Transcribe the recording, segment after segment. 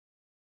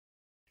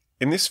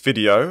In this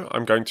video,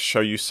 I'm going to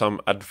show you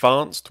some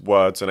advanced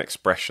words and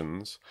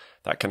expressions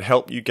that can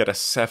help you get a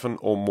 7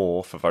 or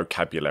more for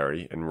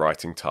vocabulary in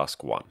Writing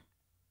Task 1.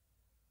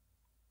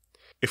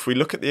 If we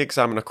look at the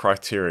examiner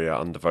criteria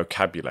under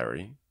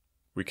vocabulary,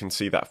 we can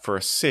see that for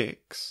a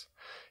 6,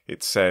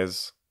 it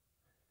says,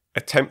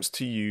 attempts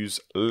to use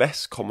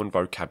less common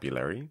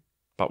vocabulary,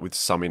 but with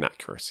some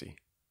inaccuracy.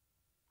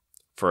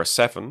 For a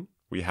 7,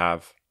 we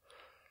have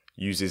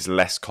uses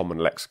less common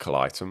lexical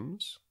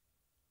items.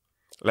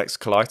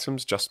 Lexical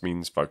items just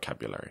means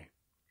vocabulary.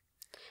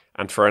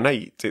 And for an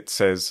 8, it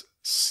says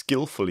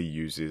skillfully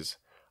uses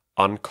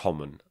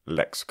uncommon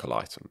lexical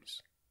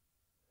items.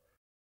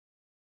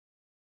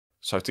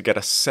 So to get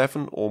a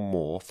 7 or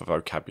more for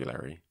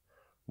vocabulary,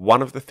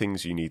 one of the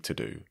things you need to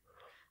do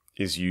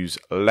is use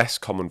less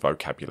common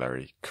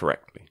vocabulary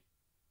correctly.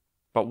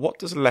 But what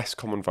does less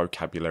common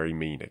vocabulary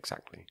mean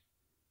exactly?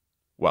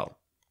 Well,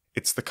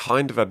 it's the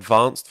kind of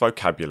advanced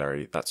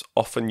vocabulary that's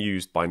often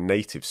used by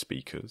native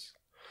speakers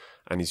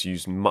and is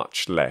used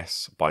much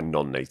less by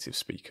non-native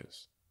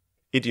speakers.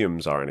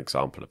 Idioms are an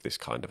example of this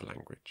kind of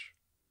language.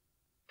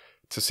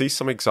 To see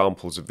some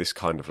examples of this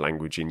kind of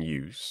language in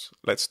use,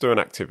 let's do an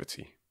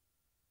activity.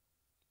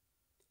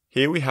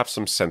 Here we have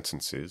some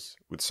sentences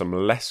with some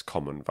less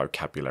common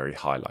vocabulary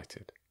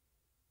highlighted.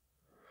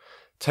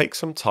 Take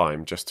some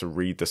time just to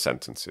read the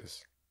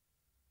sentences.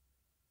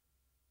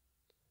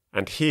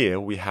 And here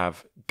we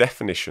have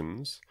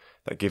definitions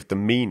that give the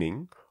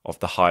meaning of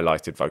the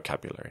highlighted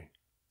vocabulary.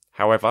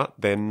 However,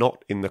 they're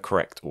not in the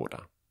correct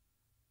order.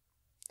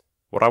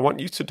 What I want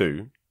you to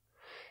do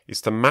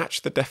is to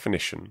match the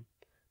definition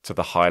to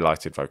the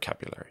highlighted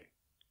vocabulary.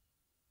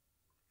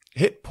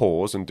 Hit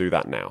pause and do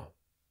that now.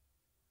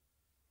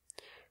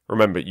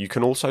 Remember, you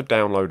can also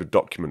download a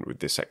document with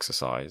this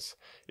exercise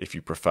if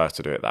you prefer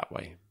to do it that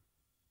way.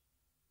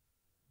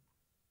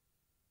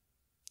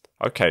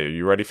 Okay, are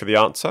you ready for the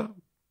answer?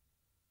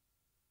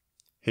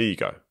 Here you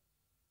go.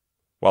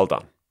 Well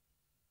done.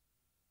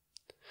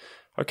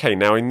 Okay,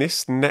 now in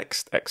this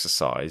next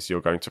exercise,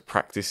 you're going to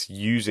practice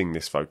using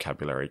this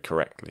vocabulary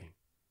correctly.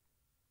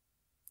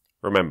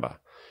 Remember,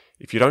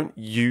 if you don't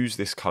use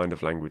this kind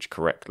of language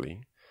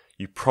correctly,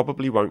 you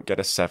probably won't get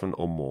a 7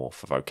 or more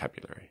for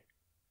vocabulary.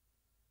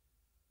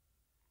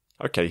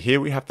 Okay,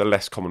 here we have the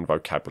less common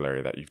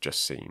vocabulary that you've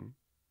just seen.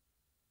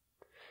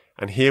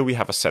 And here we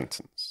have a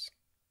sentence.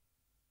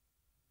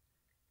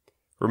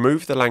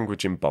 Remove the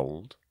language in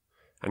bold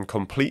and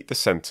complete the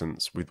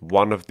sentence with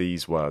one of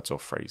these words or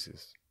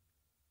phrases.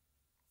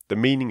 The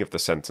meaning of the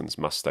sentence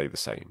must stay the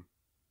same.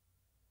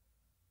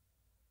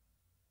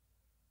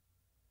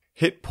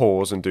 Hit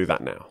pause and do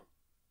that now.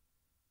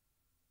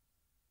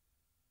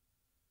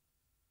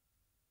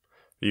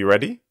 Are you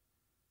ready?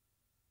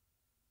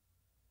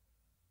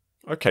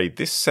 Okay,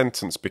 this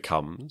sentence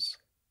becomes,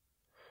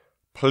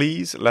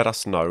 please let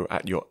us know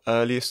at your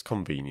earliest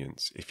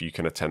convenience if you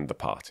can attend the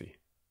party.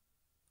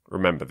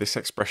 Remember, this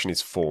expression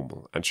is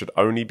formal and should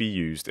only be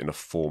used in a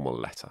formal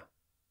letter.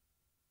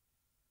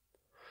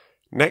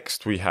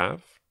 Next we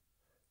have,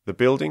 the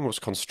building was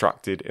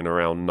constructed in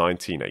around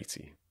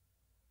 1980.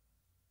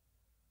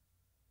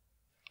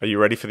 Are you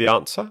ready for the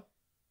answer?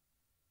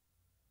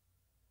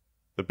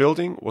 The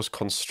building was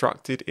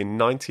constructed in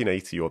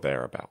 1980 or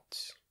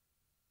thereabouts.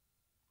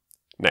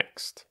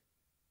 Next.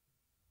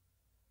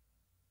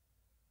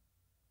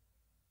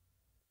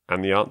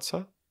 And the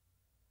answer?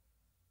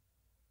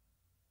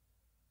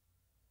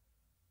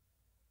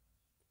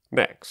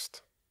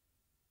 Next.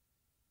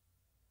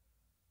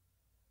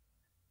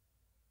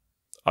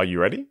 Are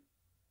you ready?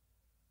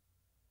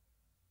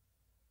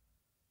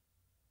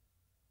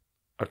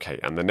 Okay,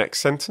 and the next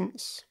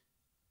sentence?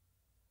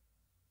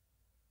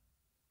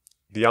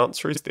 The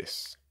answer is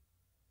this.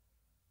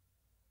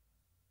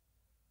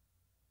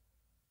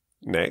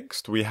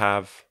 Next, we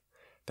have,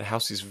 the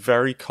house is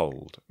very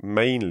cold,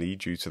 mainly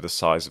due to the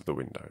size of the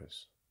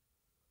windows.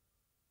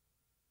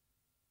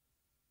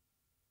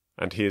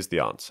 And here's the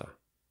answer.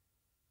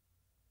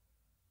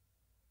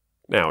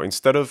 Now,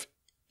 instead of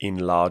in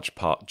large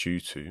part due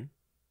to,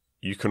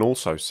 you can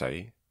also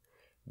say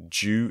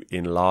due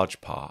in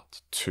large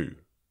part to,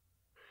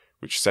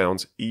 which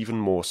sounds even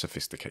more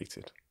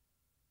sophisticated.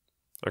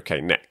 Okay,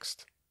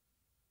 next.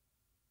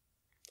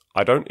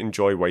 I don't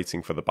enjoy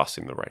waiting for the bus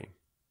in the rain.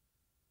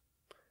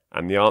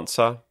 And the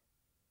answer?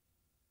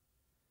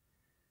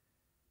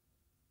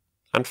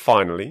 And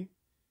finally,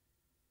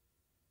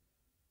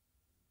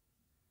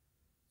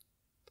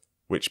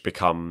 which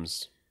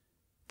becomes,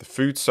 the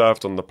food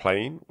served on the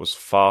plane was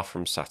far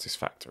from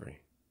satisfactory.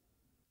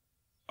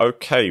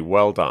 Okay,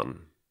 well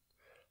done.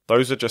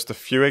 Those are just a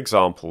few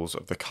examples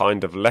of the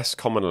kind of less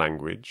common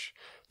language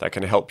that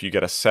can help you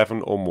get a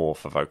 7 or more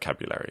for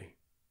vocabulary.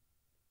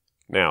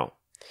 Now,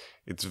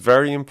 it's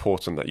very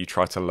important that you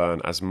try to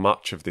learn as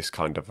much of this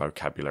kind of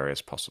vocabulary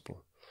as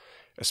possible,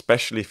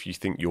 especially if you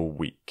think you're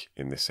weak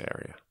in this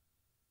area.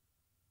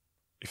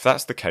 If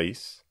that's the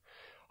case,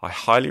 I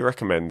highly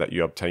recommend that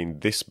you obtain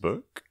this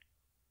book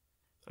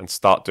and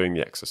start doing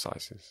the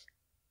exercises.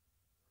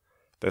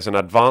 There's an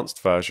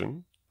advanced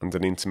version and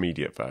an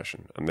intermediate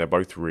version, and they're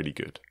both really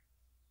good.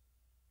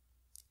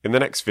 In the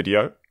next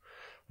video,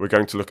 we're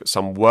going to look at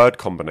some word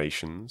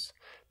combinations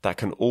that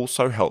can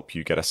also help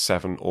you get a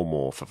 7 or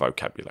more for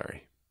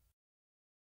vocabulary.